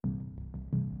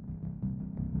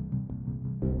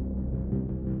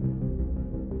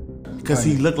Because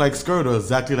he looked like Skirtle,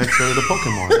 exactly like Skirtle the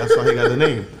Pokemon. That's why he got the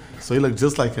name. So he looked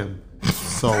just like him.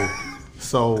 So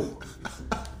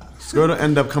Skirtle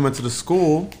ended up coming to the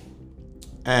school,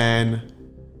 and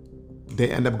they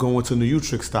end up going to the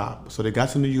Utrecht stop. So they got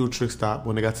to the Utrecht stop.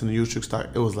 When they got to the Utrecht stop,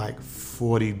 it was like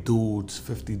 40 dudes,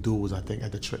 50 dudes, I think,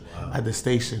 at the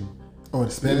station. Oh,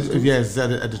 the Spanish dudes? Yes,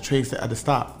 at the train at the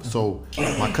stop. So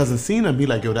my cousin seen him. He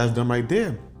like, yo, that's them right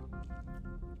there.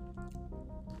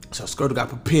 So Skirtle got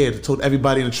prepared, told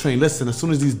everybody in the train, listen, as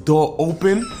soon as these doors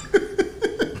open,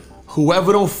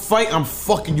 whoever don't fight, I'm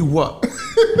fucking you up.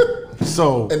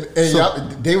 So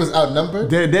they was outnumbered?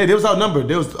 They was outnumbered.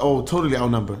 They was totally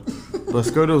outnumbered. But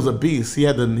Skirtle was a beast. He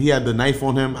had the knife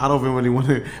on him. I don't even really want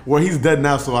to. Well, he's dead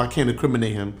now, so I can't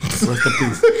incriminate him. Rest in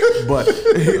peace. But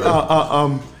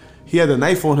he had the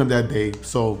knife on him that day.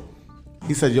 So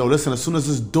he said, "Yo, listen. As soon as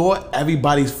this door,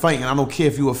 everybody's fighting. I don't care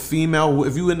if you a female.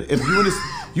 If you in this,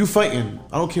 you fighting.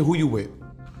 I don't care who you with."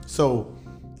 So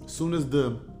as soon as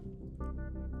the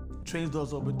train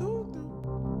doors open,